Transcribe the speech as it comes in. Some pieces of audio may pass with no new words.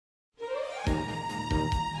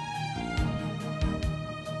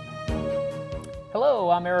Hello,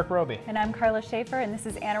 I'm Erik Robey. And I'm Karla Schaffer, and this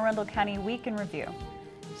is Anne Arundel County Week in Review.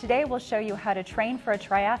 Today we'll show you how to train for a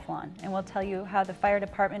triathlon, and we'll tell you how the fire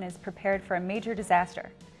department is prepared for a major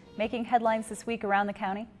disaster. Making headlines this week around the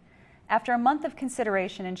county. After a month of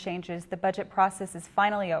consideration and changes, the budget process is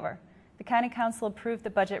finally over. The County Council approved the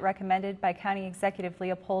budget recommended by County Executive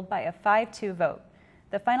Leopold by a 5-2 vote.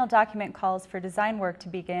 The final document calls for design work to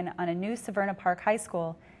begin on a new Severna Park High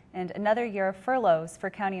School and another year of furloughs for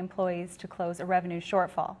county employees to close a revenue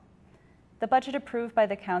shortfall. The budget approved by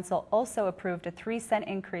the Council also approved a 3-cent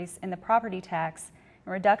increase in the property tax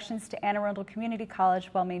and reductions to Anne Arundel Community College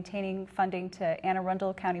while maintaining funding to Anne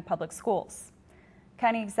Arundel County Public Schools.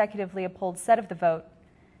 County Executive Leopold said of the vote,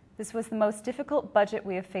 "This was the most difficult budget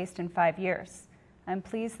we have faced in 5 years. I'm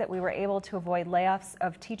pleased that we were able to avoid layoffs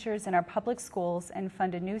of teachers in our public schools and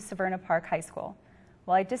fund a new Severna Park High School.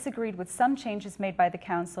 While I disagreed with some changes made by the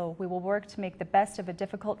Council, we will work to make the best of a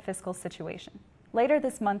difficult fiscal situation." Later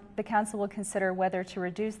this month, the Council will consider whether to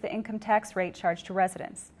reduce the income tax rate charged to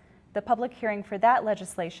residents. The public hearing for that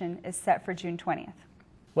legislation is set for June 20th.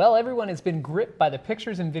 Well, everyone has been gripped by the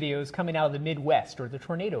pictures and videos coming out of the Midwest or the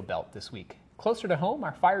tornado belt this week. Closer to home,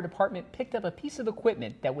 our fire department picked up a piece of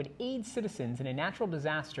equipment that would aid citizens in a natural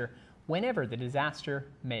disaster whenever the disaster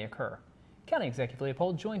may occur. County Executive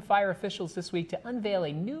Leopold joined fire officials this week to unveil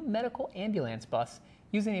a new medical ambulance bus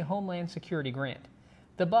using a Homeland Security grant.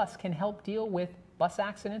 The bus can help deal with bus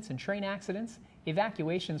accidents and train accidents,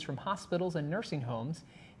 evacuations from hospitals and nursing homes,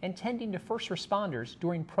 and tending to first responders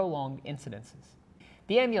during prolonged incidences.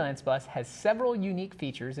 The ambulance bus has several unique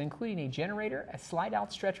features, including a generator, a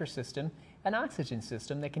slide-out stretcher system, an oxygen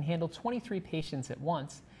system that can handle 23 patients at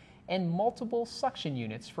once, and multiple suction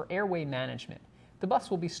units for airway management. The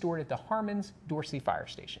bus will be stored at the Harmons Dorsey Fire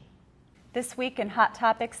Station. This week in Hot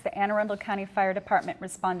Topics, the Anne Arundel County Fire Department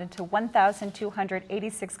responded to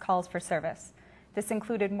 1,286 calls for service. This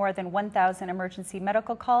included more than 1,000 emergency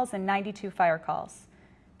medical calls and 92 fire calls.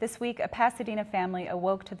 This week, a Pasadena family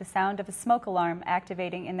awoke to the sound of a smoke alarm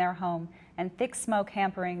activating in their home and thick smoke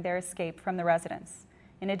hampering their escape from the residence.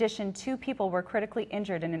 In addition, 2 people were critically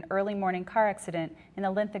injured in an early morning car accident in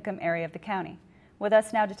the Linthicum area of the county. With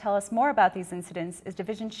us now to tell us more about these incidents is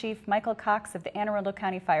Division Chief Michael Cox of the Anne Arundel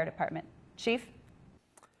County Fire Department. Chief?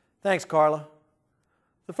 Thanks, Karla.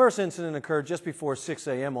 The first incident occurred just before 6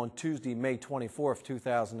 a.m. on Tuesday, May 24,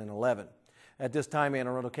 2011. At this time, Anne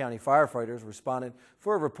Arundel County firefighters responded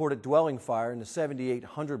for a reported dwelling fire in the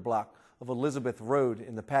 7800 block of Elizabeth Road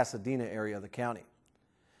in the Pasadena area of the county.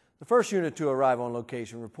 The first unit to arrive on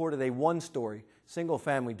location reported a 1-story,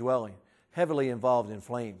 single-family dwelling heavily involved in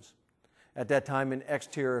flames. At that time, an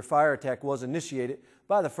exterior fire attack was initiated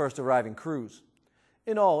by the first arriving crews.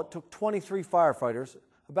 In all, it took 23 firefighters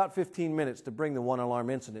about 15 minutes to bring the 1-alarm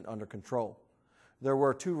incident under control. There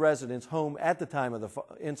were 2 residents home at the time of the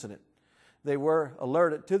incident. They were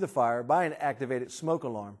alerted to the fire by an activated smoke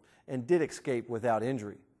alarm and did escape without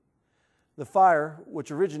injury. The fire, which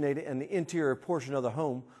originated in the interior portion of the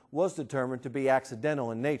home, was determined to be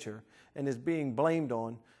accidental in nature and is being blamed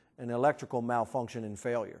on an electrical malfunction and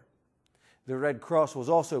failure. The Red Cross was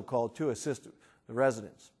also called to assist the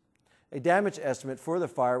residents. A damage estimate for the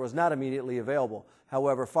fire was not immediately available.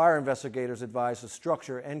 However, fire investigators advised the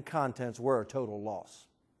structure and contents were a total loss.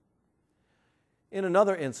 In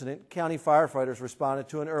another incident, county firefighters responded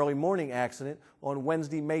to an early morning accident on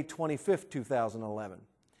Wednesday, May 25, 2011.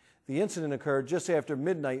 The incident occurred just after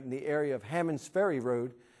midnight in the area of Hammond's Ferry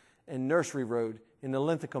Road and Nursery Road in the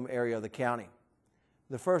Linthicum area of the county.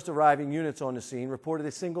 The first arriving units on the scene reported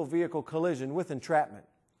a single vehicle collision with entrapment.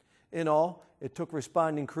 In all, it took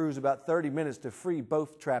responding crews about 30 minutes to free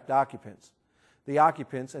both trapped occupants. The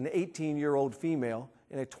occupants, an 18-year-old female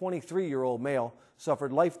and a 23-year-old male,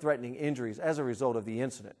 suffered life-threatening injuries as a result of the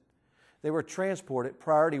incident. They were transported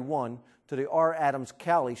Priority 1 to the R. Adams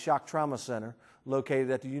Cowley Shock Trauma Center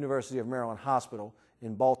located at the University of Maryland Hospital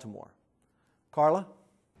in Baltimore. Karla?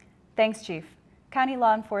 Thanks, Chief. County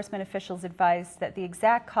law enforcement officials advised that the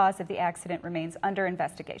exact cause of the accident remains under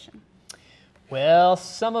investigation. Well,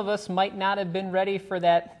 some of us might not have been ready for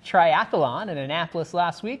that triathlon in Annapolis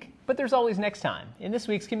last week, but there's always next time. In this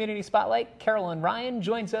week's Community Spotlight, Carolyn Ryan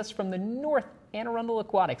joins us from the North Anne Arundel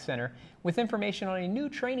Aquatic Center with information on a new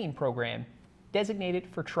training program designated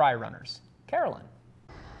for tri-runners. Carolyn.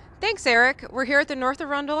 Thanks, Erik. We're here at the North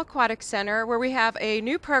Arundel Aquatic Center where we have a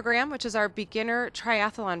new program, which is our beginner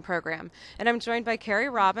triathlon program. And I'm joined by Carrie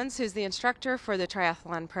Robbins, who's the instructor for the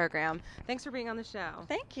triathlon program. Thanks for being on the show.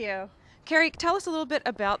 Thank you. Carrie, tell us a little bit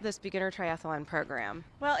about this beginner triathlon program.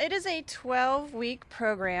 Well, it is a 12-week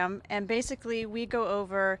program, and basically we go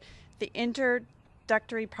over the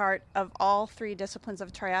introductory part of all 3 disciplines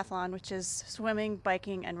of triathlon, which is swimming,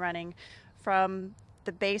 biking, and running, from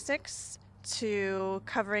the basics to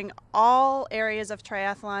covering all areas of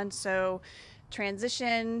triathlon. So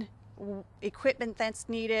transition, equipment that's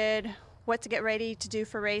needed, what to get ready to do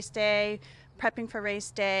for race day, prepping for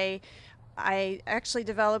race day. I actually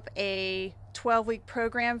develop a 12-week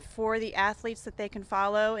program for the athletes that they can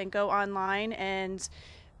follow and go online and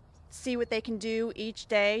see what they can do each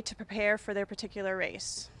day to prepare for their particular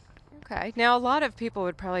race. Okay. Now, a lot of people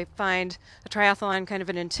would probably find a triathlon kind of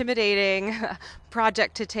an intimidating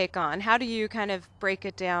project to take on. How do you kind of break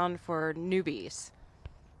it down for newbies?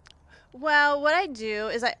 Well, what I do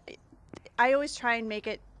is I always try and make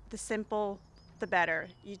it the simple, the better.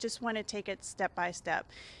 You just want to take it step by step.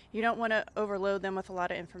 You don't want to overload them with a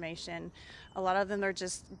lot of information. A lot of them are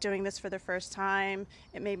just doing this for their first time.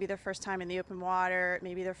 It may be their first time in the open water. It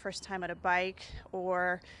may be their first time at a bike,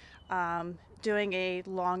 or doing a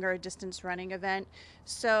longer distance running event.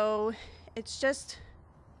 So it's just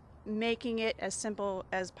making it as simple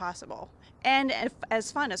as possible and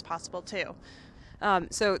as fun as possible too.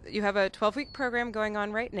 So you have a 12-week program going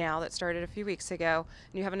on right now that started a few weeks ago,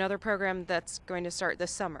 and you have another program that's going to start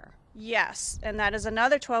this summer. Yes, and that is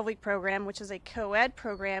another 12-week program, which is a co-ed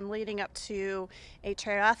program leading up to a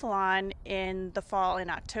triathlon in the fall in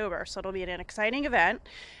October. So it'll be an exciting event.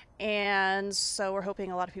 And so we're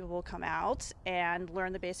hoping a lot of people will come out and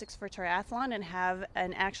learn the basics for triathlon and have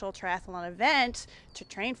an actual triathlon event to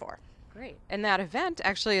train for. Great. And that event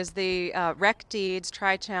actually is the Rec Deeds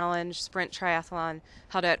Tri-Challenge Sprint Triathlon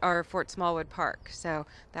held at our Fort Smallwood Park. So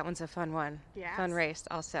that one's a fun one. Yes. Fun race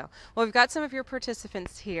also. Well, we've got some of your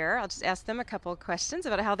participants here. I'll just ask them a couple of questions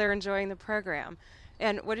about how they're enjoying the program.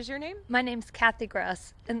 And what is your name? My name's Kathy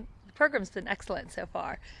Gross, and the program's been excellent so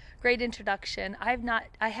far. Great introduction.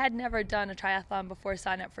 I had never done a triathlon before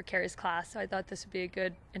signing up for Carrie's class, so I thought this would be a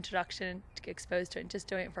good introduction to get exposed to it and just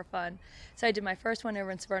doing it for fun. So I did my first one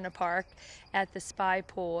over in Severna Park at the Spy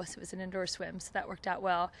Pool, so it was an indoor swim, so that worked out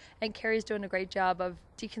well. And Carrie's doing a great job of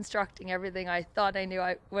deconstructing everything I thought I knew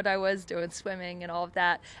what I was doing, swimming and all of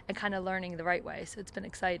that, and kind of learning the right way, so it's been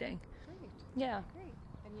exciting. Great. Yeah. Great.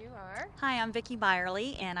 And you are? Hi, I'm Vicki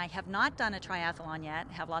Byerly, and I have not done a triathlon yet.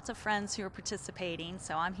 I have lots of friends who are participating,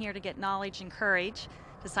 so I'm here to get knowledge and courage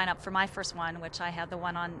to sign up for my first one, which I have the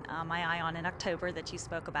one on my eye on in October that you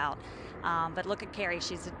spoke about. But look at Carrie.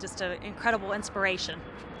 She's just an incredible inspiration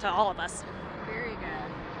to all of us. Very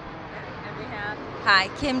good. And we have... Hi,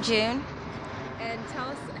 Kim June. And tell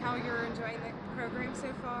us how you're enjoying the program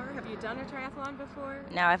so far. Have you done a triathlon before?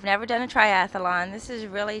 No, I've never done a triathlon. This is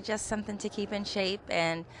really just something to keep in shape,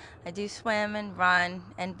 and I do swim and run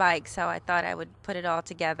and bike, so I thought I would put it all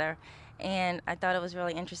together. And I thought it was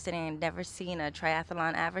really interesting. I'd never seen a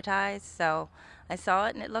triathlon advertised, so I saw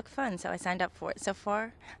it and it looked fun, so I signed up for it. So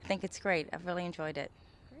far, I think it's great. I've really enjoyed it.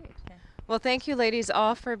 Great. Yeah. Well, thank you, ladies,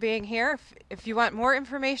 all for being here. If you want more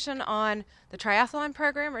information on the triathlon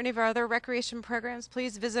program or any of our other recreation programs,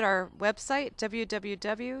 please visit our website,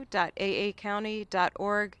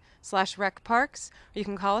 www.aacounty.org/recparks, or you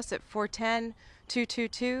can call us at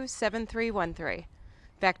 410-222-7313.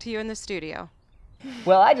 Back to you in the studio.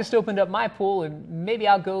 Well, I just opened up my pool, and maybe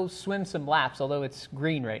I'll go swim some laps, although it's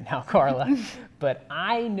green right now, Karla. But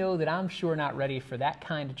I know that I'm sure not ready for that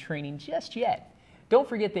kind of training just yet. Don't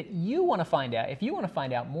forget that if you want to find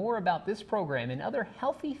out more about this program and other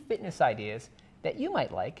healthy fitness ideas that you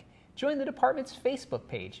might like, join the department's Facebook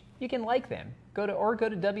page. You can like them. Go to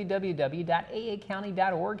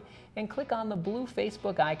www.aacounty.org and click on the blue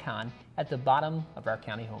Facebook icon at the bottom of our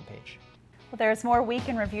county homepage. Well, there's more Week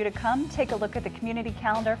in Review to come. Take a look at the community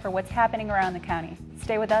calendar for what's happening around the county.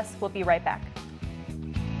 Stay with us. We'll be right back.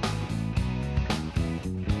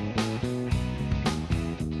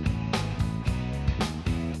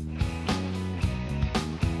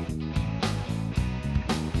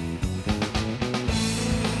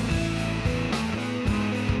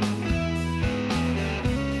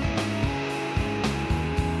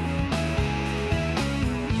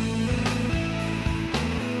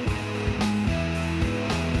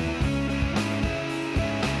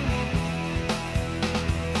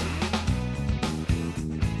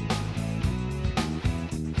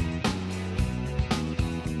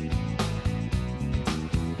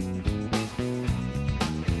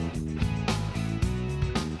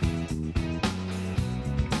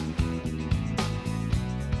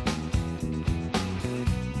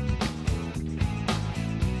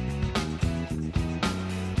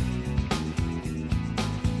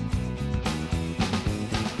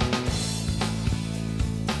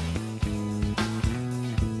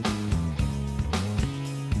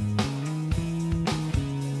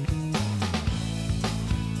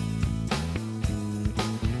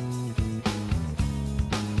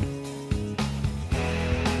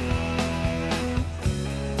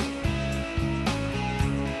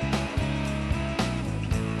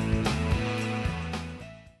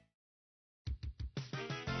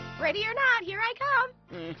 Ready or not, here I come.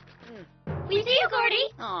 We see you, Gordy.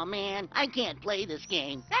 Oh, man, I can't play this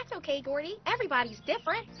game. That's okay, Gordy. Everybody's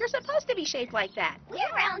different. You're supposed to be shaped like that. We're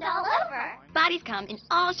round all over. Bodies come in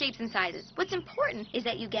all shapes and sizes. What's important is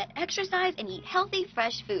that you get exercise and eat healthy,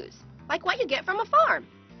 fresh foods. Like what you get from a farm.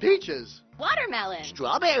 Peaches. Watermelon.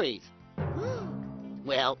 Strawberries.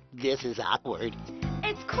 Well, this is awkward.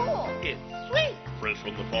 It's cool. It's sweet. Fresh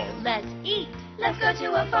from the farm. Let's eat. Let's go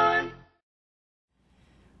to a farm.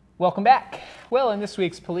 Welcome back. Well, in this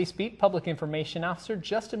week's Police Beat, Public Information Officer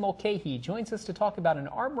Justin Mulcahy joins us to talk about an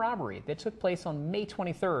armed robbery that took place on May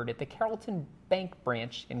 23rd at the Carrollton Bank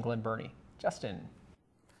branch in Glen Burnie. Justin.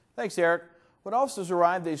 Thanks, Eric. When officers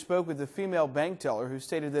arrived, they spoke with the female bank teller who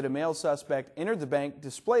stated that a male suspect entered the bank,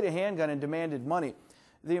 displayed a handgun, and demanded money.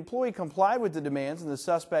 The employee complied with the demands, and the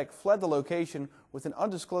suspect fled the location with an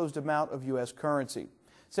undisclosed amount of U.S. currency.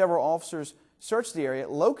 Several officers searched the area,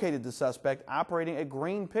 located the suspect operating a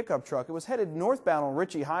green pickup truck. It was headed northbound on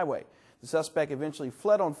Ritchie Highway. The suspect eventually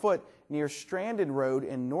fled on foot near Strandon Road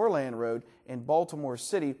and Norland Road in Baltimore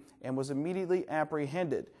City and was immediately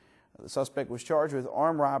apprehended. The suspect was charged with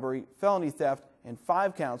armed robbery, felony theft, and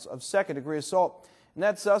 5 counts of second-degree assault. And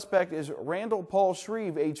that suspect is Randall Paul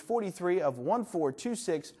Shreve, age 43, of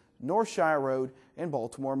 1426 North Shire Road in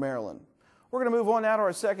Baltimore, Maryland. We're going to move on now to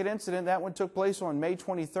our second incident. That one took place on May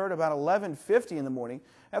 23rd, about 11:50 in the morning.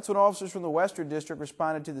 That's when officers from the Western District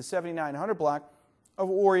responded to the 7900 block of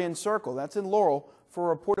Orion Circle. That's in Laurel for a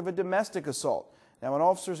report of a domestic assault. Now, when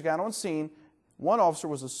officers got on scene, one officer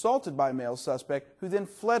was assaulted by a male suspect who then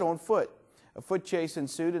fled on foot. A foot chase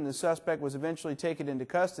ensued, and the suspect was eventually taken into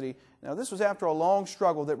custody. Now, this was after a long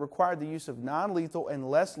struggle that required the use of non-lethal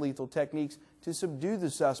and less lethal techniques to subdue the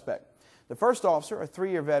suspect. The first officer, a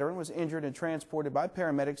 3-year veteran, was injured and transported by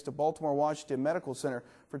paramedics to Baltimore Washington Medical Center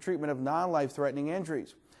for treatment of non-life-threatening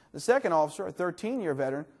injuries. The second officer, a 13-year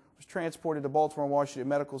veteran, was transported to Baltimore Washington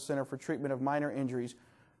Medical Center for treatment of minor injuries.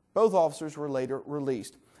 Both officers were later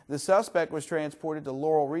released. The suspect was transported to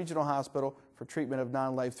Laurel Regional Hospital for treatment of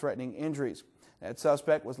non-life-threatening injuries. That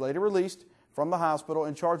suspect was later released from the hospital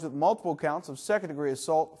and charged with multiple counts of second-degree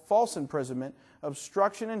assault, false imprisonment,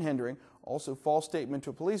 obstruction and hindering, also false statement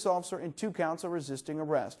to a police officer, and 2 counts of resisting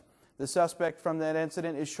arrest. The suspect from that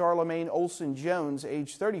incident is Charlemagne Olson Jones,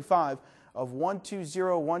 age 35, of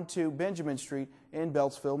 12012 Benjamin Street in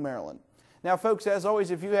Beltsville, Maryland. Now, folks, as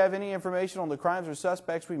always, if you have any information on the crimes or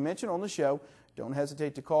suspects we mentioned on the show, don't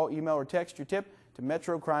hesitate to call, email, or text your tip to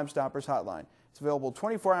Metro Crime Stoppers Hotline. It's available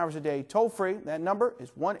 24 hours a day, toll-free. That number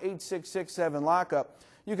is 1-866-7-LOCK-UP.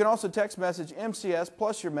 You can also text message MCS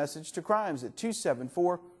plus your message to crimes at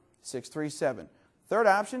 274-637. Third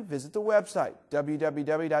option, visit the website,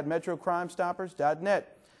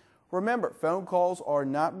 www.metrocrimestoppers.net. Remember, phone calls are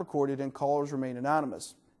not recorded and callers remain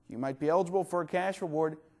anonymous. You might be eligible for a cash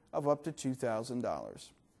reward of up to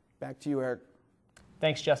 $2,000. Back to you, Eric.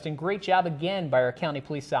 Thanks, Justin. Great job again by our county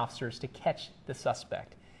police officers to catch the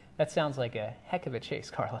suspect. That sounds like a heck of a chase,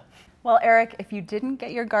 Karla. Well, Eric, if you didn't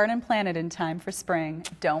get your garden planted in time for spring,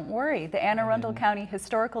 don't worry. The Anne Arundel County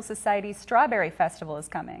Historical Society's Strawberry Festival is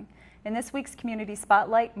coming. In this week's Community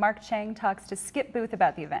Spotlight, Mark Chang talks to Skip Booth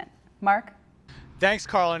about the event. Mark? Thanks,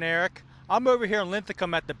 Karla and Eric. I'm over here in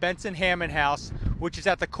Linthicum at the Benson Hammond House, which is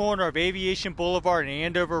at the corner of Aviation Boulevard and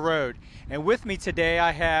Andover Road. And with me today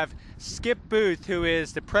I have Skip Booth, who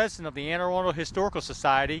is the president of the Anne Arundel Historical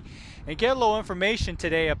Society, and get a little information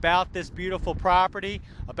today about this beautiful property,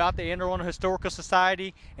 about the Anne Arundel Historical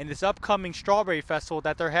Society, and this upcoming Strawberry Festival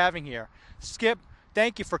that they're having here. Skip,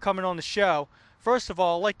 thank you for coming on the show. First of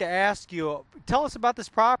all, I'd like to ask you, tell us about this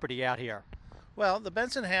property out here. Well, the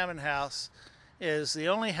Benson Hammond House is the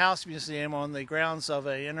only house museum on the grounds of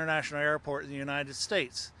an international airport in the United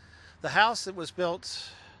States. The house that was built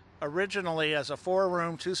originally as a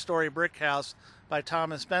 4-room, 2-story brick house by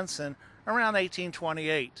Thomas Benson around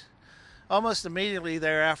 1828. Almost immediately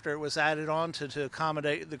thereafter, it was added on to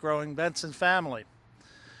accommodate the growing Benson family.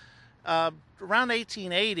 Around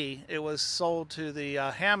 1880, it was sold to the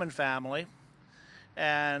Hammond family,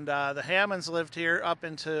 and the Hammonds lived here up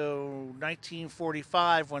until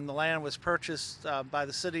 1945 when the land was purchased by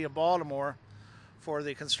the city of Baltimore for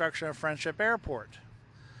the construction of Friendship Airport.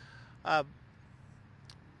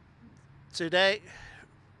 Today,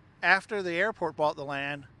 after the airport bought the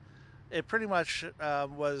land, it pretty much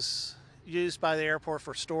was used by the airport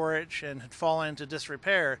for storage and had fallen into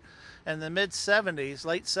disrepair. In the mid-70s,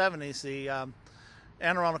 late 70s, the Anne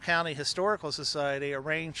Arundel County Historical Society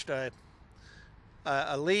arranged a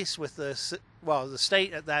lease with the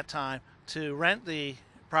state at that time to rent the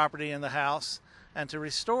property in the house and to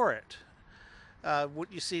restore it.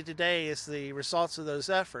 What you see today is the results of those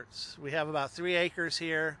efforts. We have about 3 acres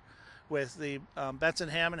here with the Benson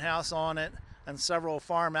Hammond House on it and several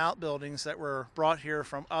farm outbuildings that were brought here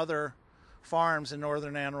from other farms in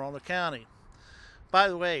northern Anne Arundel County. By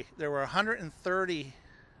the way, there were 130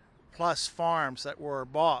 plus farms that were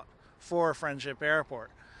bought for Friendship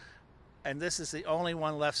Airport, and this is the only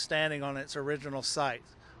one left standing on its original site.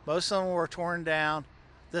 Most of them were torn down.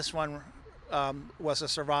 This one was a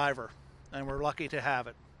survivor, and we're lucky to have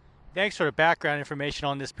it. Thanks for the background information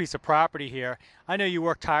on this piece of property here. I know you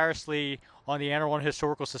work tirelessly on the Anne Arundel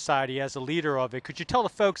Historical Society as a leader of it. Could you tell the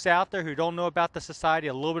folks out there who don't know about the society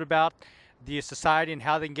a little bit about the society and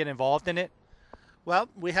how they can get involved in it? Well,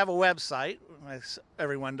 we have a website, as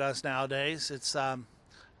everyone does nowadays. It's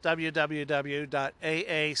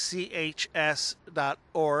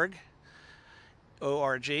www.aachs.org.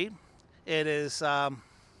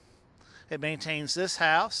 It maintains this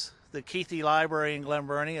house, the Keithy Library in Glen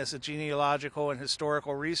Burnie as a genealogical and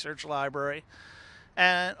historical research library,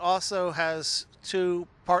 and also has two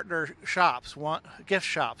partner shops, gift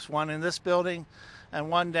shops, one in this building and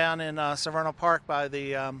one down in Severna Park by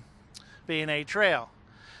the B&A Trail.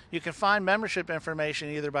 You can find membership information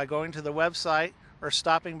either by going to the website or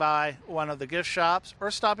stopping by one of the gift shops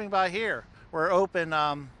or stopping by here. We're open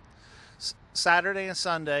Saturday and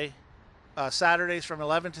Sunday, Saturdays from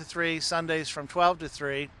 11 to 3, Sundays from 12 to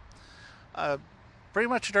 3. Pretty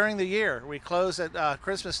much during the year. We close at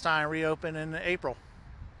Christmas time, reopen in April.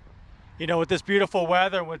 You know, with this beautiful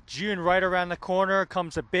weather and with June right around the corner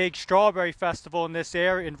comes a big strawberry festival in this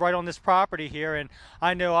area and right on this property here. And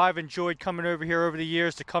I know I've enjoyed coming over here over the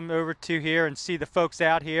years to come over to here and see the folks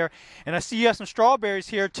out here. And I see you have some strawberries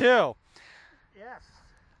here too. Yes.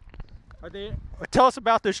 Tell us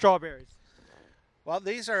about those strawberries. Well,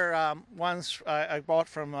 these are ones I bought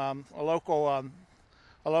from a local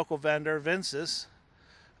vendor, Vince's.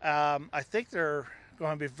 I think they're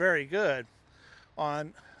going to be very good.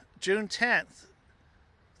 On June 10th,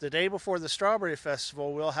 the day before the Strawberry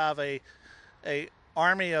Festival, we'll have a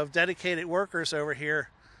army of dedicated workers over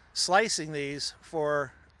here slicing these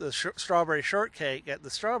for the strawberry shortcake at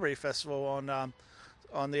the Strawberry Festival on the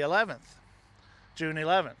 11th, June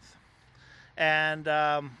 11th. And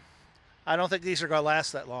I don't think these are going to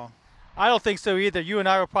last that long. I don't think so either. You and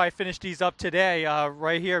I will probably finish these up today,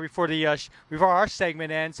 right here before our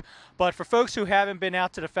segment ends. But for folks who haven't been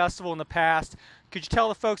out to the festival in the past, could you tell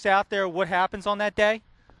the folks out there what happens on that day?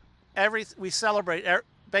 We celebrate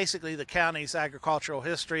basically the county's agricultural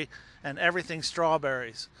history and everything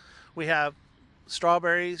strawberries. We have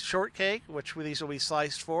strawberry shortcake, which these will be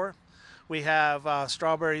sliced for. We have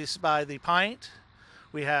strawberries by the pint.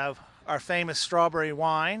 We have our famous strawberry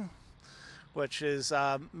wine, which is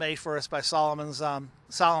made for us by Solomon's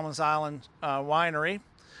Island Winery.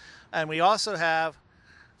 And we also have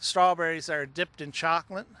strawberries that are dipped in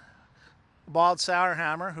chocolate. Bald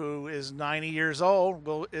Sourhammer, who is 90 years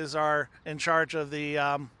old, is in charge of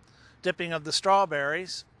the dipping of the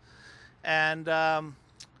strawberries. And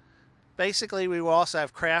basically we will also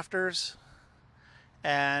have crafters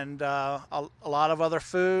and a lot of other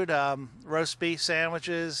food, roast beef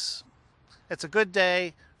sandwiches. It's a good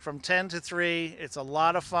day. From 10 to 3, it's a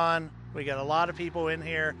lot of fun. We get a lot of people in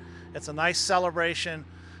here. It's a nice celebration,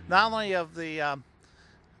 not only of the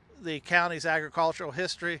county's agricultural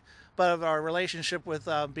history, but of our relationship with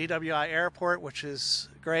BWI Airport, which is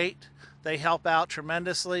great. They help out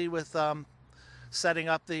tremendously with setting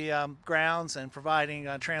up the grounds and providing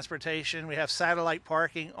transportation. We have satellite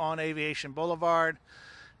parking on Aviation Boulevard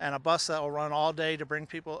and a bus that will run all day to bring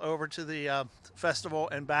people over to the festival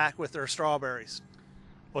and back with their strawberries.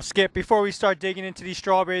 Well, Skip, before we start digging into these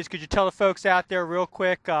strawberries, could you tell the folks out there real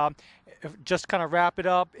quick, just kind of wrap it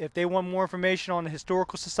up, if they want more information on the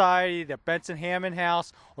Historical Society, the Benson Hammond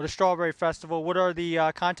House, or the Strawberry Festival, what are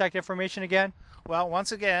the contact information again? Well,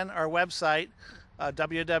 once again, our website,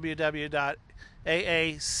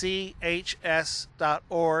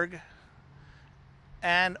 www.aachs.org,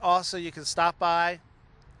 and also you can stop by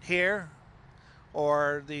here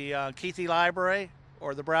or the Keithy Library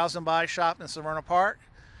or the Browse and Buy shop in Severna Park.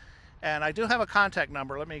 And I do have a contact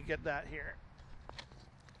number. Let me get that here.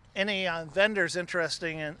 Any vendors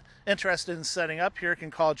interested in setting up here can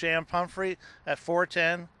call Jan Pumphrey at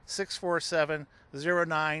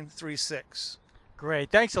 410-647-0936. Great.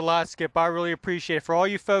 Thanks a lot, Skip. I really appreciate it. For all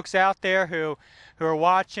you folks out there who are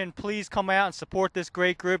watching, please come out and support this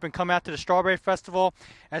great group and come out to the Strawberry Festival.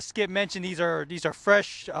 As Skip mentioned, these are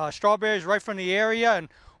fresh strawberries right from the area, and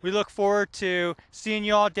we look forward to seeing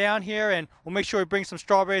you all down here, and we'll make sure we bring some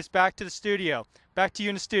strawberries back to the studio. Back to you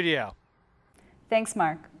in the studio. Thanks,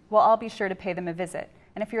 Mark. We'll all be sure to pay them a visit.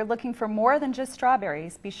 And if you're looking for more than just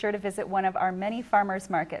strawberries, be sure to visit one of our many farmers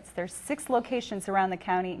markets. There's 6 locations around the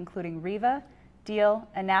county, including Riva, Deal,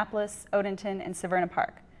 Annapolis, Odenton, and Severna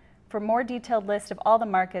Park. For a more detailed list of all the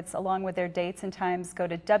markets, along with their dates and times, go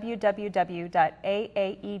to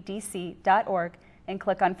www.aaedc.org and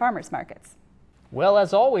click on Farmers Markets. Well,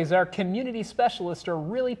 as always, our community specialists are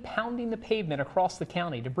really pounding the pavement across the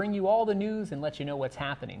county to bring you all the news and let you know what's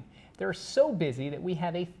happening. They're so busy that we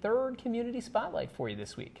have a 3rd community spotlight for you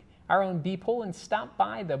this week. Our own B. Pullen stopped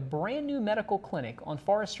by the brand new medical clinic on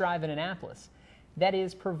Forest Drive in Annapolis that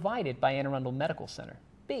is provided by Anne Arundel Medical Center.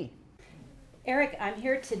 B. Erik, I'm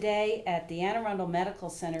here today at the Anne Arundel Medical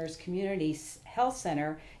Center's Community Health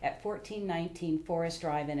Center at 1419 Forest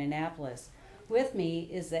Drive in Annapolis. With me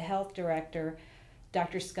is the Health Director,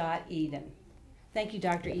 Dr. Scott Eden. Thank you,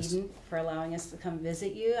 Dr. Eden, for allowing us to come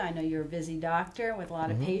visit you. I know you're a busy doctor with a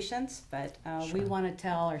lot of patients, but we want to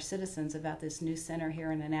tell our citizens about this new center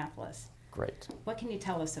here in Annapolis. Great. What can you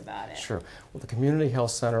tell us about it? Sure. Well, the Community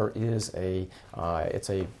Health Center is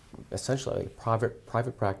essentially a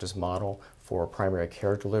private practice model for primary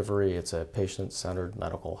care delivery. It's a patient-centered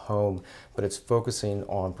medical home, but it's focusing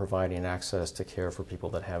on providing access to care for people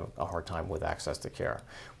that have a hard time with access to care,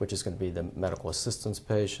 which is going to be the medical assistance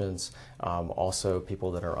patients, also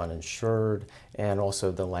people that are uninsured, and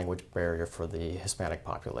also the language barrier for the Hispanic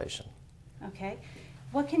population. Okay.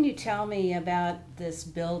 What can you tell me about this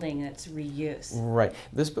building that's reused? Right.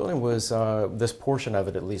 This building was, this portion of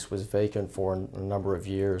it at least, was vacant for a number of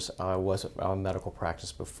years. Was a medical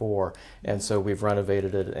practice before, and so we've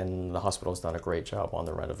renovated it, and the hospital's done a great job on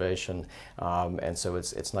the renovation. And so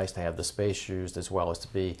it's nice to have the space used as well as to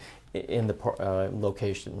be in the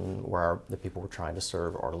location where the people we're trying to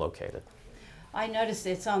serve are located. I noticed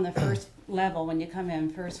it's on the first level when you come in,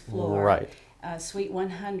 first floor. Right. Suite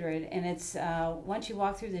 100, and it's once you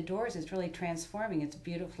walk through the doors, it's really transforming. It's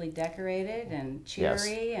beautifully decorated and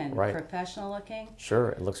cheery and professional looking. Sure,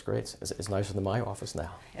 it looks great. It's nicer than my office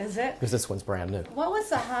now. Is it? Because this one's brand new. What was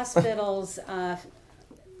the hospital's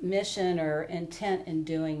mission or intent in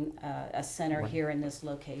doing a center here in this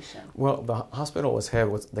location? Well, the hospital has had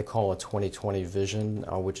what they call a 2020 vision,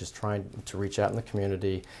 which is trying to reach out in the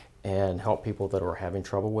community and help people that are having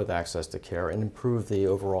trouble with access to care and improve the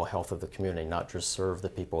overall health of the community, not just serve the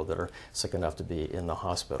people that are sick enough to be in the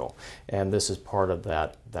hospital. And this is part of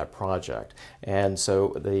that project. And so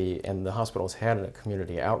the hospital's had a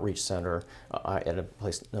community outreach center at a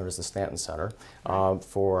place known as the Stanton Center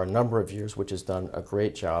for a number of years, which has done a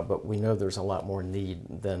great job, but we know there's a lot more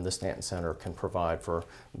need than the Stanton Center can provide for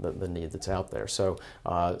the need that's out there. So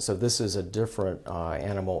this is a different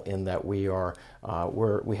animal in that we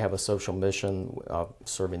have a social mission of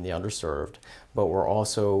serving the underserved, but we're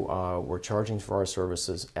also we're charging for our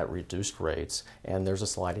services at reduced rates, and there's a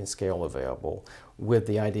sliding scale available with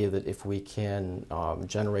the idea that if we can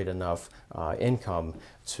generate enough income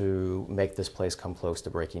to make this place come close to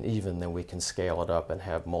breaking even, then we can scale it up and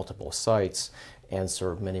have multiple sites and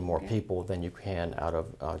serve many more people than you can out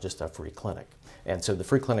of just a free clinic. And so the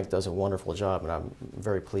free clinic does a wonderful job, and I'm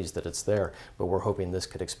very pleased that it's there, but we're hoping this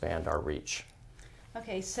could expand our reach.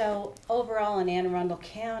 Okay, so overall in Anne Arundel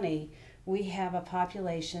County, we have a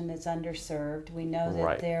population that's underserved. We know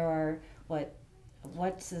that there are,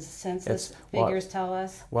 what's the census figures tell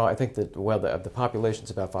us? Well, I think that the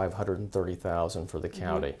population's about 530,000 for the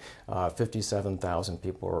county. 57,000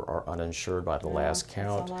 people are uninsured by the last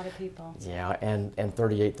count. That's a lot of people. Yeah, and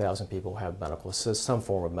 38,000 people have some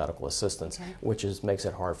form of medical assistance, which makes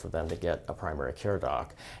it hard for them to get a primary care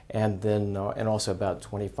doc. And then and also about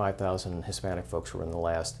 25,000 Hispanic folks were in the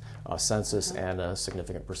last census, and a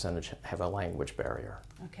significant percentage have a language barrier.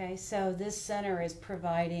 Okay, so this center is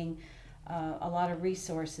providing a lot of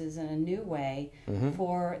resources in a new way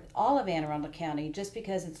for all of Anne Arundel County. Just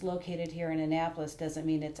because it's located here in Annapolis doesn't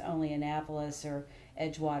mean it's only Annapolis or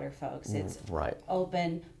Edgewater folks. It's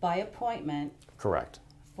open by appointment. Correct.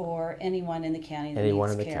 For anyone in the county that anyone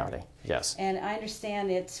in needs the care. county, yes. And I understand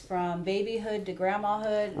it's from babyhood to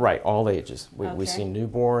grandmahood. Right, all ages. We see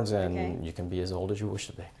newborns, and you can be as old as you wish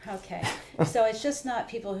to be. Okay, so it's just not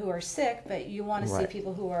people who are sick, but you want to see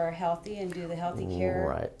people who are healthy and do the healthy care.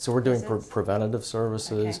 Right. So we're doing preventative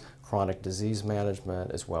services, chronic disease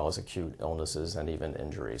management, as well as acute illnesses and even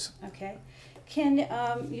injuries. Okay. Can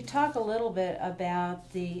you talk a little bit about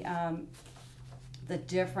the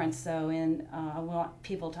difference, though, in I want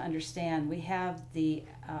people to understand. We have the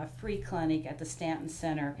free clinic at the Stanton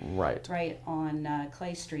Center, right on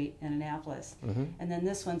Clay Street in Annapolis, and then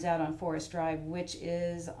this one's out on Forest Drive, which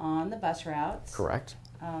is on the bus routes. Correct.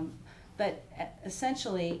 But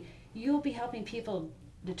essentially, you'll be helping people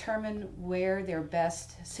determine where they're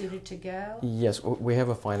best suited to go? Yes, we have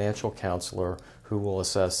a financial counselor who will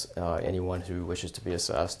assess anyone who wishes to be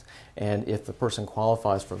assessed, and if the person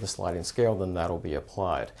qualifies for the sliding scale, then that'll be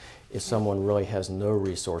applied. If someone really has no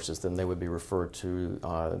resources, then they would be referred to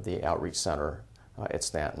the outreach center at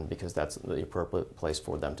Stanton, because that's the appropriate place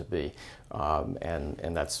for them to be,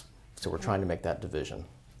 and that's, so we're trying to make that division.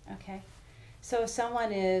 Okay. So if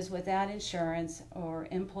someone is without insurance or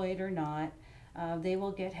employed or not, they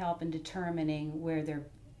will get help in determining where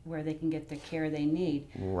they can get the care they need.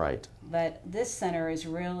 Right. But this center is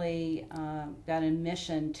really got a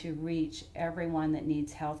mission to reach everyone that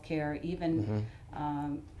needs health care, even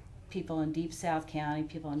people in Deep South County,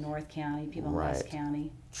 people in North County, people in West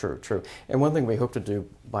County. True, true. And one thing we hope to do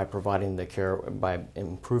by providing the care, by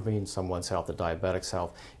improving someone's health, the diabetic's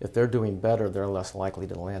health, if they're doing better, they're less likely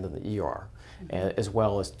to land in the ER, and, as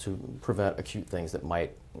well as to prevent acute things that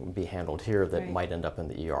might be handled here that might end up in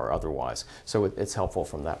the ER otherwise. So it's helpful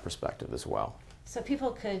from that perspective as well. So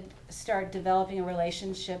people could start developing a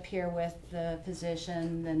relationship here with the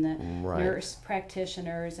physician and the nurse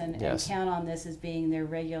practitioners and count on this as being their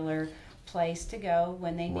regular place to go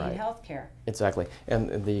when they need health care. Exactly.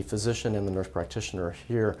 And the physician and the nurse practitioner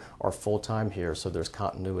here are full-time here, so there's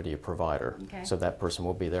continuity of provider. So that person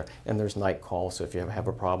will be there. And there's night call, so if you have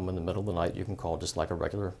a problem in the middle of the night, you can call just like a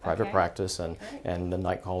regular private practice, and the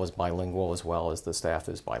night call is bilingual as well as the staff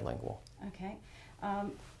is bilingual. Okay.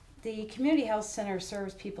 The Community Health Center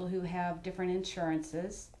serves people who have different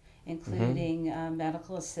insurances, including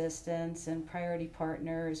medical assistance and priority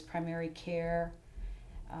partners, primary care,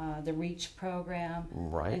 the REACH program,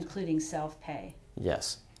 including self-pay.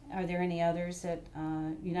 Yes. Are there any others at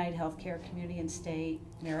United Healthcare, Community and State,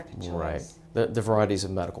 American Choice? The varieties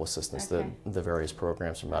of medical assistance, the various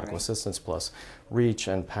programs for medical assistance, plus REACH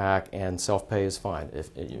and PAC, and self-pay is fine. If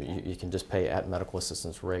you can just pay at medical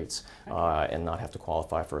assistance rates and not have to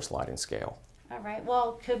qualify for a sliding scale. All right.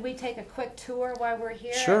 Well, could we take a quick tour while we're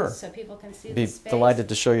here? Sure. So people can see Be the space? delighted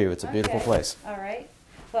to show you. It's a beautiful place. All right.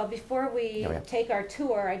 Well, before we take our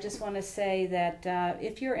tour, I just want to say that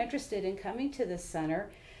if you're interested in coming to this center,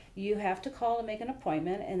 you have to call to make an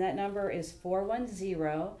appointment, and that number is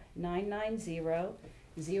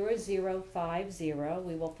 410-990-0050.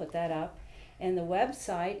 We will put that up. And the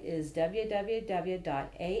website is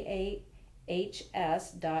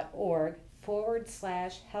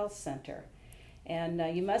www.ahs.org/health center.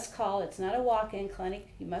 And you must call. It's not a walk-in clinic.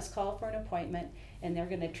 You must call for an appointment, and they're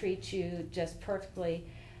going to treat you just perfectly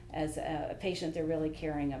as a patient they're really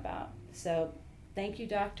caring about. So thank you,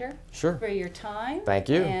 Doctor, for your time. Thank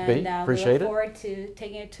you, and appreciate we look forward to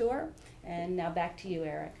taking a tour. And now back to you,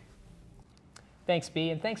 Erik. Thanks, Bea,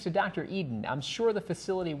 and thanks to Dr. Eden. I'm sure the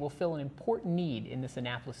facility will fill an important need in this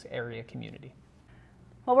Annapolis area community.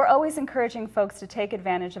 Well, we're always encouraging folks to take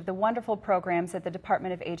advantage of the wonderful programs at the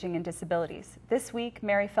Department of Aging and Disabilities. This week,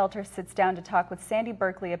 Mary Felter sits down to talk with Sandy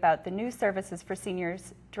Berkeley about the new Services for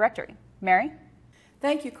Seniors directory. Mary?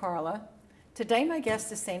 Thank you, Karla. Today, my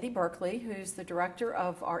guest is Sandy Berkeley, who's the director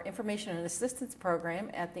of our Information and Assistance Program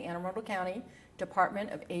at the Anne Arundel County Department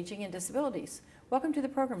of Aging and Disabilities. Welcome to the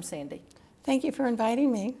program, Sandy. Thank you for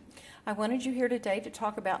inviting me. I wanted you here today to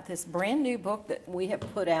talk about this brand new book that we have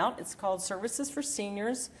put out. It's called Services for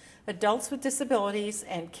Seniors, Adults with Disabilities,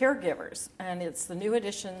 and Caregivers, and it's the new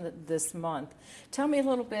edition this month. Tell me a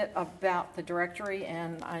little bit about the directory,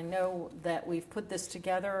 and I know that we've put this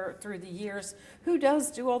together through the years. Who does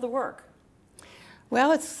do all the work?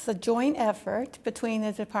 Well, it's a joint effort between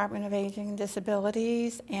the Department of Aging and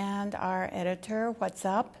Disabilities and our editor, What's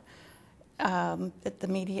Up. The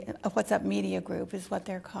media, What's Up Media Group is what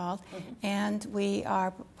they're called, and we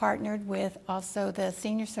are partnered with also the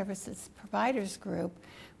Senior Services Providers Group,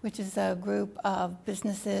 which is a group of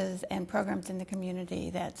businesses and programs in the community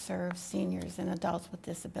that serve seniors and adults with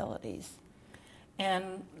disabilities.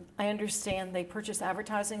 And I understand they purchase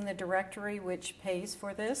advertising in the directory, which pays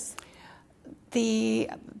for this?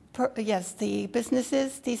 Yes, the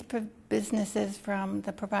businesses, these businesses from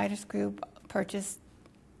the Providers Group purchase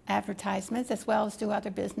advertisements, as well as do other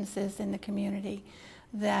businesses in the community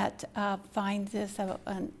that find this a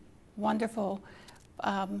wonderful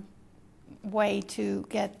way to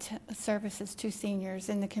get services to seniors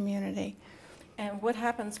in the community. And what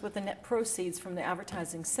happens with the net proceeds from the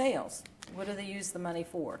advertising sales? What do they use the money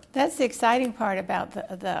for? That's the exciting part about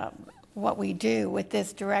what we do with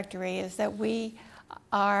this directory, is that we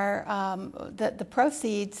are the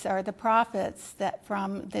proceeds or the profits that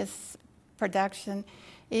from this production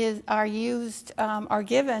are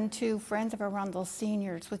given to Friends of Arundel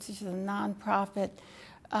Seniors, which is a nonprofit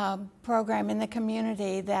program in the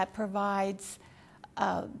community that provides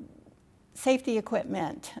safety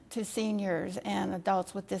equipment to seniors and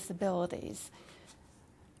adults with disabilities.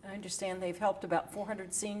 I understand they've helped about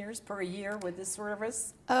 400 seniors per year with this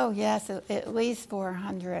service. Oh yes, at least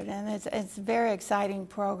 400, and it's a very exciting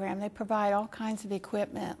program. They provide all kinds of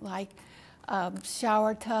equipment like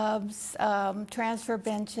shower tubs, transfer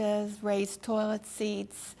benches, raised toilet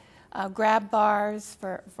seats, grab bars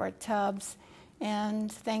for tubs,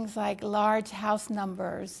 and things like large house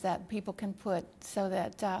numbers that people can put so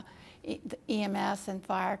that the EMS and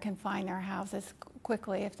fire can find their houses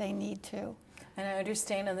quickly if they need to. And I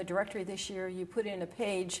understand in the directory this year you put in a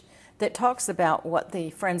page that talks about what the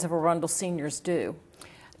Friends of Arundel Seniors do.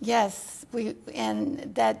 Yes,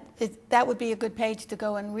 that would be a good page to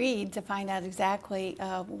go and read to find out exactly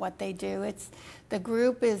what they do. The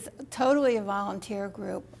group is totally a volunteer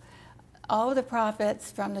group. All of the profits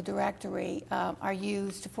from the directory are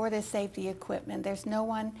used for this safety equipment. There's no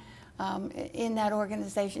one in that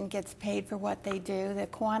organization gets paid for what they do. The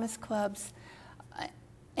Kiwanis clubs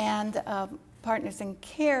and Partners in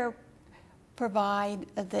Care provide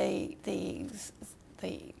the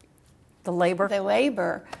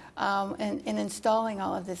labor in installing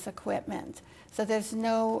all of this equipment. So there's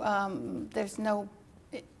no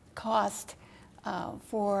cost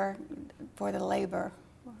for the labor.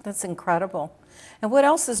 That's incredible. And what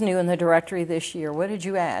else is new in the directory this year? What did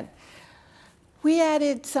you add? We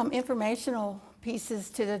added some informational pieces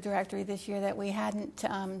to the directory this year that we hadn't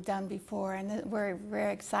done before, and we're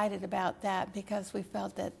very excited about that because we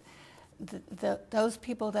felt that those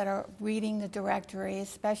people that are reading the directory,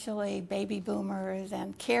 especially baby boomers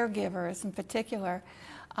and caregivers in particular,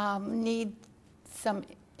 need some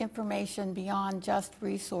information beyond just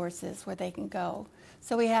resources where they can go.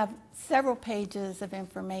 So we have several pages of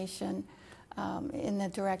information in the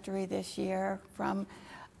directory this year, from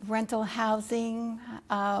rental housing,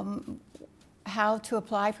 how to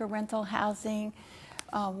apply for rental housing,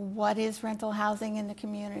 what is rental housing in the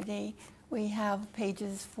community. We have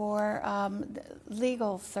pages for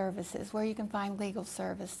legal services, where you can find legal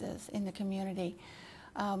services in the community.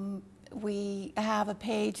 We have a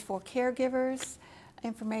page for caregivers,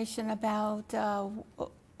 information about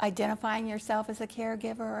identifying yourself as a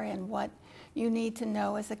caregiver and what you need to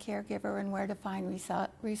know as a caregiver and where to find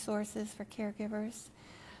resources for caregivers.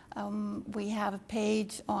 We have a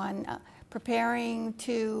page on preparing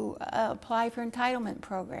to apply for entitlement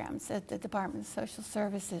programs at the Department of Social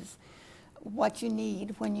Services, what you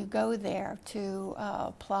need when you go there to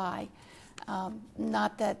apply.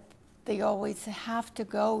 Not that they always have to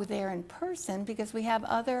go there in person, because we have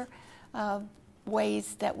other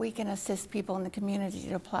ways that we can assist people in the community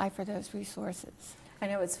to apply for those resources. I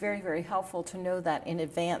know it's very, very helpful to know that in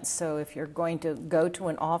advance, so if you're going to go to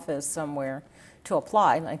an office somewhere to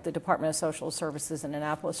apply, like the Department of Social Services in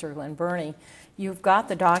Annapolis or Glen Burnie, you've got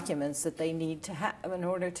the documents that they need to have in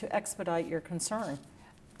order to expedite your concern.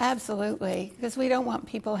 Absolutely, because we don't want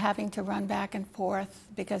people having to run back and forth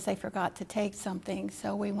because they forgot to take something,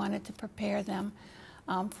 so we wanted to prepare them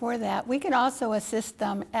for that. We can also assist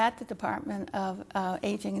them at the Department of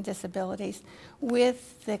Aging and Disabilities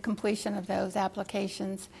with the completion of those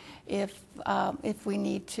applications if we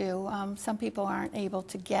need to. Some people aren't able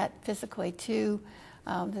to get physically to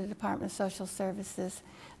the Department of Social Services.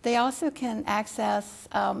 They also can access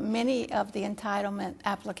many of the entitlement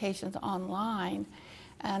applications online,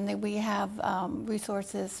 and we have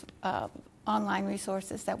resources, online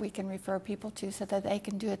resources that we can refer people to so that they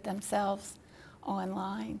can do it themselves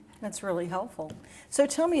online. That's really helpful. So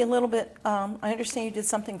tell me a little bit, I understand you did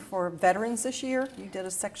something for veterans this year. You did a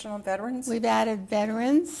section on veterans? We've added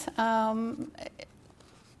veterans.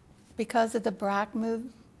 Because of the BRAC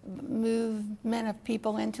movement of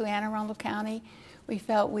people into Anne Arundel County, we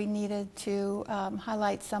felt we needed to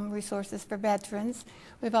highlight some resources for veterans.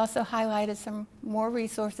 We've also highlighted some more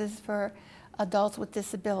resources for adults with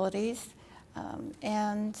disabilities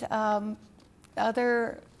and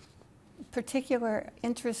other particular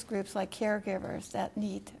interest groups like caregivers that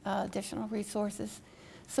need additional resources,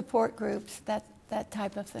 support groups, that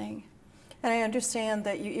type of thing. And I understand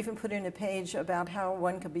that you even put in a page about how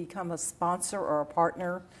one could become a sponsor or a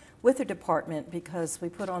partner with the department, because we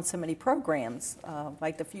put on so many programs,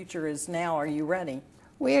 like The Future Is Now, Are You Ready?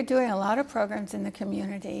 We are doing a lot of programs in the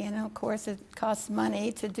community, and of course it costs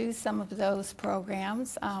money to do some of those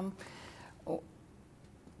programs.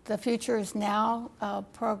 The Future Is Now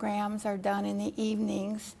programs are done in the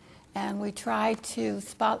evenings, and we try to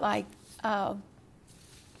spotlight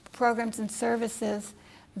programs and services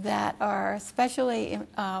that are especially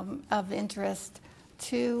of interest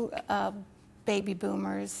to baby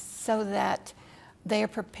boomers, so that they are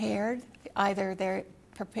prepared. Either they're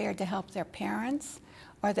prepared to help their parents,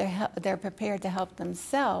 or they're prepared to help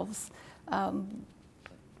themselves,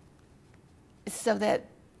 so that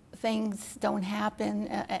things don't happen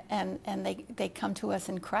and they come to us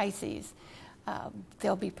in crises.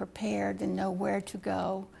 They'll be prepared and know where to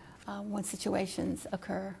go when situations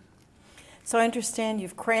occur. So I understand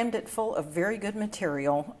you've crammed it full of very good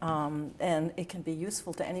material, and it can be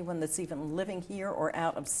useful to anyone that's even living here or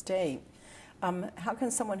out of state. How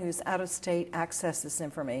can someone who's out of state access this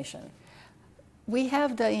information? We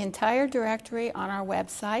have the entire directory on our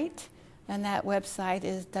website, and that website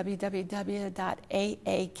is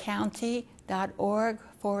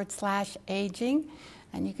www.aacounty.org/aging.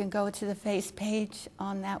 And you can go to the face page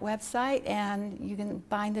on that website, and you can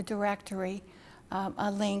find the directory,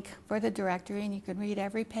 a link for the directory, and you can read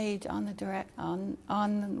every page on the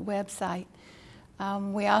website.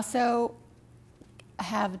 We also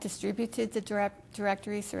have distributed the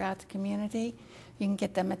directories throughout the community. You can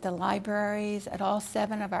get them at the libraries, at all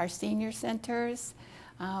 7 of our senior centers.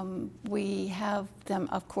 We have them,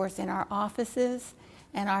 of course, in our offices,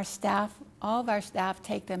 and our staff, all of our staff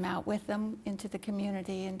take them out with them into the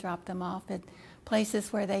community and drop them off at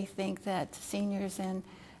places where they think that seniors and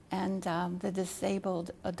the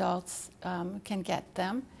disabled adults can get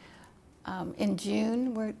them. In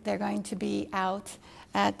June, they're going to be out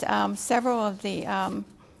at several of the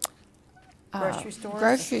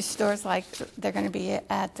grocery stores, like they're going to be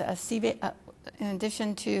at CVS. In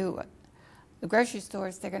addition to the grocery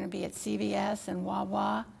stores, they're going to be at CVS and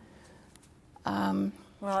Wawa.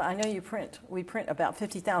 Well, I know we print about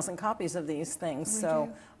 50,000 copies of these things,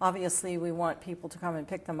 so obviously we want people to come and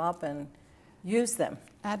pick them up and use them.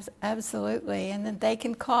 Absolutely, and then they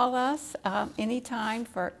can call us anytime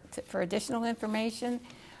for additional information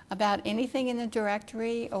about anything in the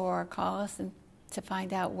directory, or call us to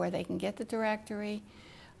find out where they can get the directory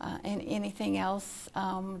and anything else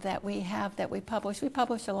that we have that we publish. We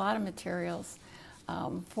publish a lot of materials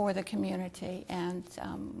for the community, and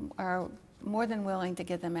are more than willing to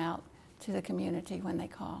get them out to the community when they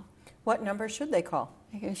call. What number should they call?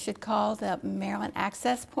 You should call the Maryland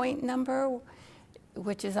Access Point number,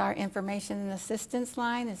 which is our information and assistance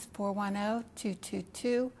line, is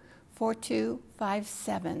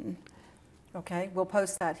 410-222-4257. Okay, we'll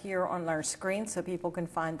post that here on our screen so people can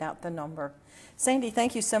find out the number. Sandy,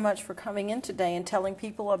 thank you so much for coming in today and telling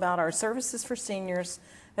people about our Services for Seniors,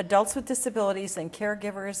 Adults with Disabilities, and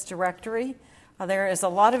Caregivers directory. There is a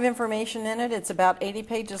lot of information in it. It's about 80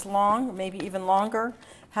 pages long, maybe even longer.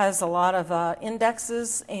 Has a lot of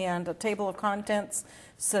indexes and a table of contents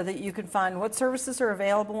so that you can find what services are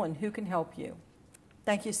available and who can help you.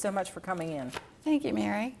 Thank you so much for coming in. Thank you,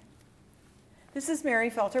 Mary. This is Mary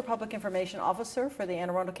Felter, Public Information Officer for the Anne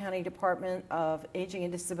Arundel County Department of Aging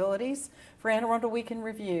and Disabilities for Anne Arundel Week in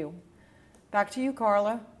Review. Back to you,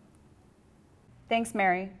 Karla. Thanks,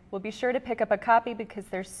 Mary. We'll be sure to pick up a copy because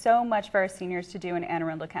there's so much for our seniors to do in Anne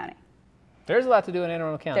Arundel County. There's a lot to do in Anne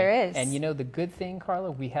Arundel County. There is. And you know the good thing,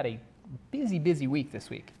 Karla, we had a busy week this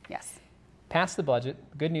week. Yes. Passed the budget.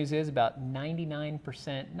 The good news is about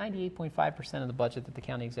 98.5% of the budget that the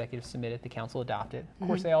county executive submitted, the council adopted. Of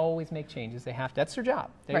course, they always make changes. They have to. That's their job.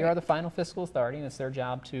 They are the final fiscal authority, and it's their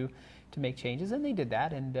job to make changes, and they did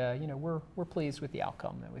that. And you know, we're pleased with the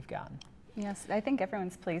outcome that we've gotten. Yes, I think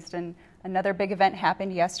everyone's pleased. And another big event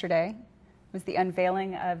happened yesterday. It was the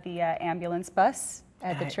unveiling of the ambulance bus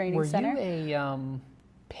at the training center. Were you a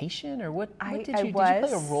patient, or what did you play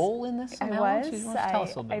a role in this? I was.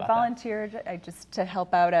 I volunteered just to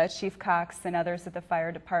help out Chief Cox and others at the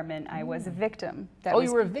fire department. I was a victim.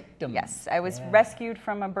 You were a victim? Yes, I was rescued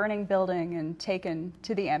from a burning building and taken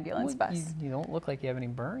to the ambulance bus. You don't look like you have any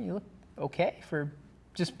burn. You look okay for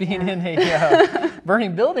just being in a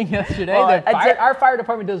burning building yesterday. Well, our fire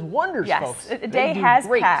department does wonders, folks. Yes, a day has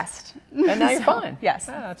passed. And now you're fine. Yes,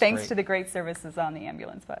 thanks to the great services on the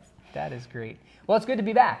ambulance bus. That is great. Well, it's good to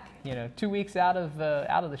be back. You know, 2 weeks out of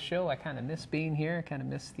the show, I kind of miss being here. Kind of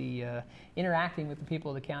miss the interacting with the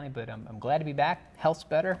people of the county. But I'm glad to be back. Health's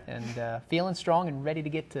better, and feeling strong and ready to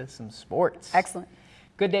get to some sports. Excellent.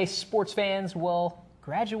 Good day, sports fans. Well,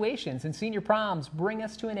 graduations and senior proms bring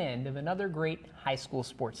us to an end of another great high school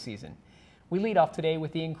sports season. We lead off today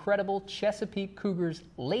with the incredible Chesapeake Cougars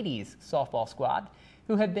ladies softball squad,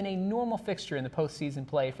 who have been a normal fixture in the postseason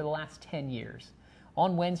play for the last 10 years.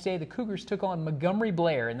 On Wednesday, the Cougars took on Montgomery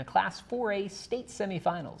Blair in the Class 4A state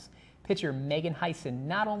semifinals. Pitcher Megan Heisen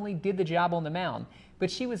not only did the job on the mound, but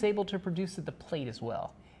she was able to produce at the plate as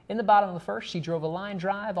well. In the bottom of the first, she drove a line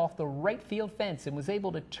drive off the right field fence and was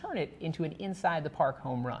able to turn it into an inside the park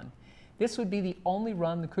home run. This would be the only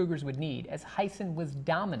run the Cougars would need, as Heisen was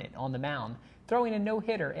dominant on the mound, throwing a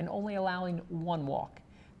no-hitter and only allowing one walk.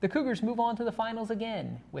 The Cougars move on to the finals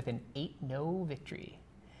again with an 8-0 victory.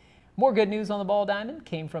 More good news on the ball diamond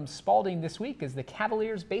came from Spalding this week as the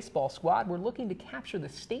Cavaliers baseball squad were looking to capture the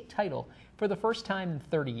state title for the first time in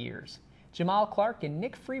 30 years. Jamal Clark and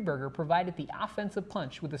Nick Freeberger provided the offensive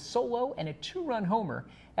punch with a solo and a 2-run homer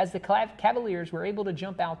as the Cavaliers were able to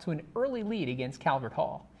jump out to an early lead against Calvert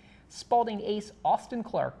Hall. Spalding ace Austin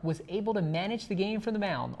Clark was able to manage the game from the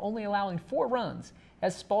mound, only allowing 4 runs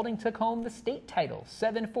as Spalding took home the state title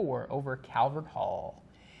 7-4 over Calvert Hall.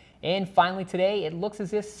 And finally today, it looks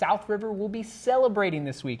as if South River will be celebrating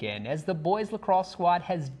this weekend as the boys lacrosse squad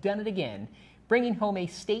has done it again, bringing home a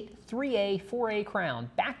state 3A, 4A crown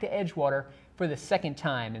back to Edgewater for the second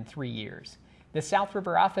time in 3 years. The South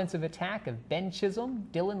River offensive attack of Ben Chisholm,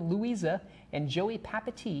 Dylan Louisa, and Joey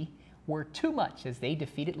Papati were too much as they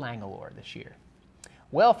defeated Langalore this year.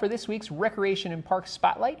 Well, for this week's Recreation and Parks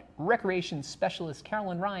Spotlight, Recreation Specialist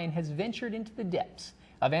Carolyn Ryan has ventured into the depths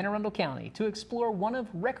of Anne Arundel County to explore one of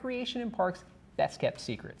Recreation and Parks' best-kept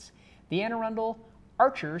secrets, the Anne Arundel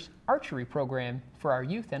Archers archery program for our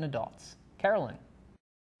youth and adults. Carolyn.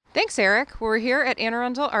 Thanks, Erik. We're here at Anne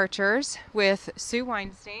Arundel Archers with Sue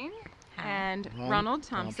Weinstein and Ronald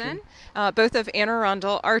Thompson, both of Anne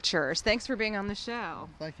Arundel Archers. Thanks for being on the show.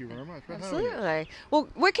 Thank you very much. Absolutely. Well,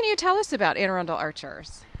 what can you tell us about Anne Arundel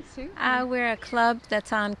Archers? Sue? We're a club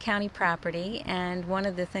that's on county property, and one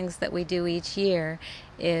of the things that we do each year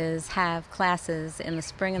is have classes in the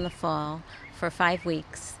spring and the fall for 5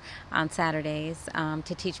 weeks on Saturdays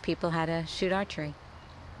to teach people how to shoot archery.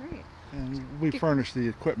 Great. And we furnish the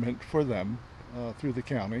equipment for them through the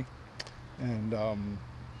county, and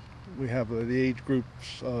we have the age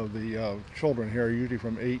groups of the children here, usually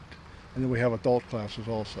from 8, and then we have adult classes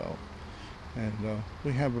also. And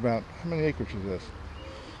we have about, how many acres is this?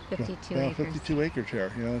 52 acres. 52 acres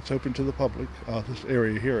here. You know, it's open to the public. This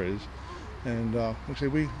area here is, and like I say,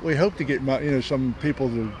 we hope to get some people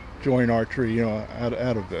to join archery, out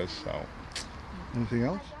of this. So, anything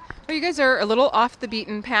else? Well, you guys are a little off the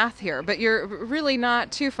beaten path here, but you're really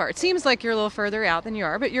not too far. It seems like you're a little further out than you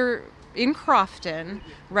are, but you're in Crofton,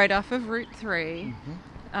 right off of Route 3,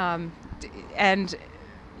 and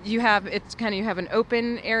you have an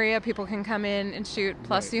open area people can come in and shoot.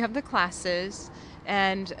 Plus, you have the classes.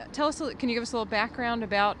 And tell us, can you give us a little background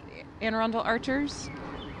about Anne Arundel Archers?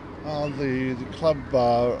 The club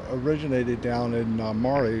originated down in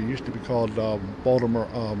Maury. It used to be called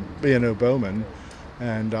Baltimore B&O Bowman,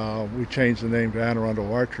 and we changed the name to Anne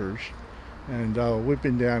Arundel Archers. And we've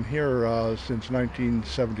been down here since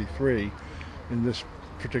 1973 in this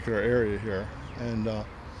particular area here. And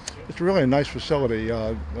it's really a nice facility.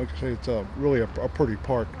 Like I say, it's really a pretty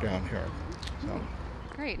park down here. So.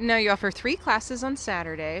 Great. Now you offer 3 classes on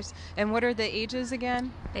Saturdays. And what are the ages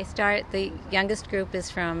again? The youngest group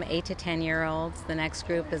is from 8 to 10-year-olds. The next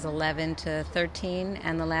group is 11 to 13,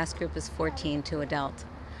 and the last group is 14 to adult.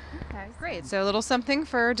 Okay, great. So a little something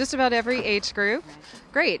for just about every age group.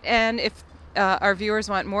 Great. And if our viewers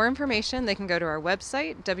want more information, they can go to our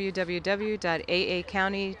website,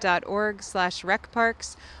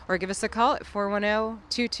 www.aacounty.org/recparks, or give us a call at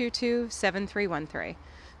 410-222-7313.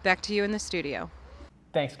 Back to you in the studio.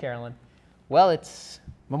 Thanks, Carolyn. Well, it's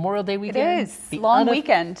Memorial Day weekend. It is. Long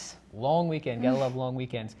weekend. Long weekend. Gotta love long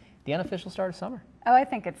weekends. The unofficial start of summer. Oh, I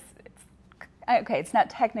think it's okay. It's not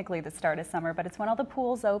technically the start of summer, but it's when all the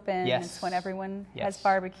pools open. Yes. It's when everyone has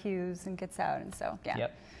barbecues and gets out, and so yeah.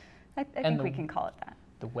 Yep. I think we can call it that.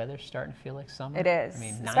 The weather's starting to feel like summer. It is,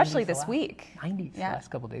 especially this week. 90s the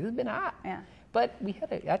last couple of days. It's been hot. Yeah. But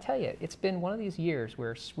I tell you, it's been one of these years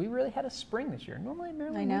where we really had a spring this year. Normally in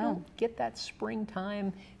Maryland, we don't get that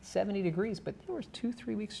springtime 70 degrees, but there was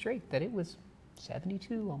 2-3 weeks straight that it was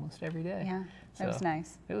 72 almost every day. Yeah, that was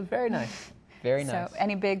nice. It was very nice. Very nice. So,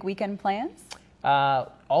 any big weekend plans?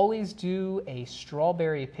 Always do a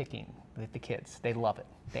strawberry picking with the kids. They love it.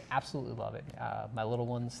 They absolutely love it. My little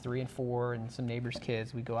ones, 3 and 4, and some neighbors'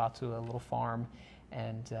 kids, we go out to a little farm,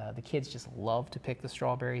 and the kids just love to pick the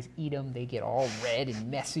strawberries, eat them. They get all red and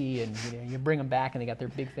messy, and you bring them back, and they got their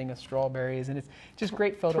big thing of strawberries, and it's just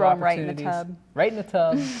great photo opportunities. Right in the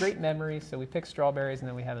tub. Great memories. So we pick strawberries, and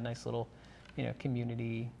then we have a nice little,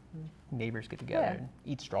 community neighbors get together and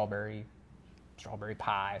eat strawberry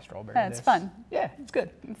pie, strawberry. Yeah, it's fun. Yeah, it's good.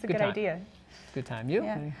 It's a good idea. Good time. You?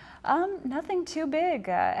 Yeah. Nothing too big.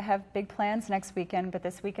 I have big plans next weekend, but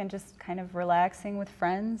this weekend just kind of relaxing with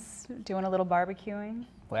friends, doing a little barbecuing.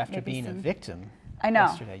 Well, after being a victim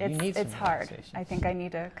yesterday, you need some it's hard. relaxation. I think I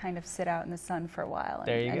need to kind of sit out in the sun for a while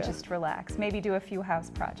and just relax. Maybe do a few house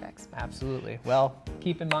projects. Absolutely. Well,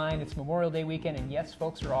 keep in mind it's Memorial Day weekend, and yes,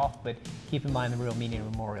 folks are off, but keep in mind the real meaning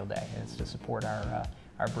of Memorial Day, and it's to support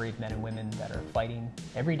our our brave men and women that are fighting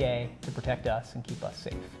every day to protect us and keep us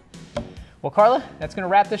safe. Well, Karla, that's going to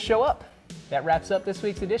wrap this show up. That wraps up this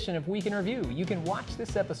week's edition of Week in Review. You can watch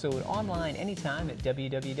this episode online anytime at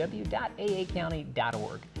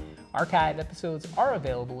www.aacounty.org. Archive episodes are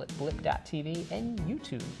available at blip.tv and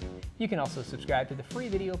YouTube. You can also subscribe to the free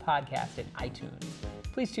video podcast at iTunes.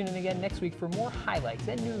 Please tune in again next week for more highlights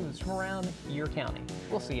and news from around your county.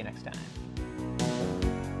 We'll see you next time.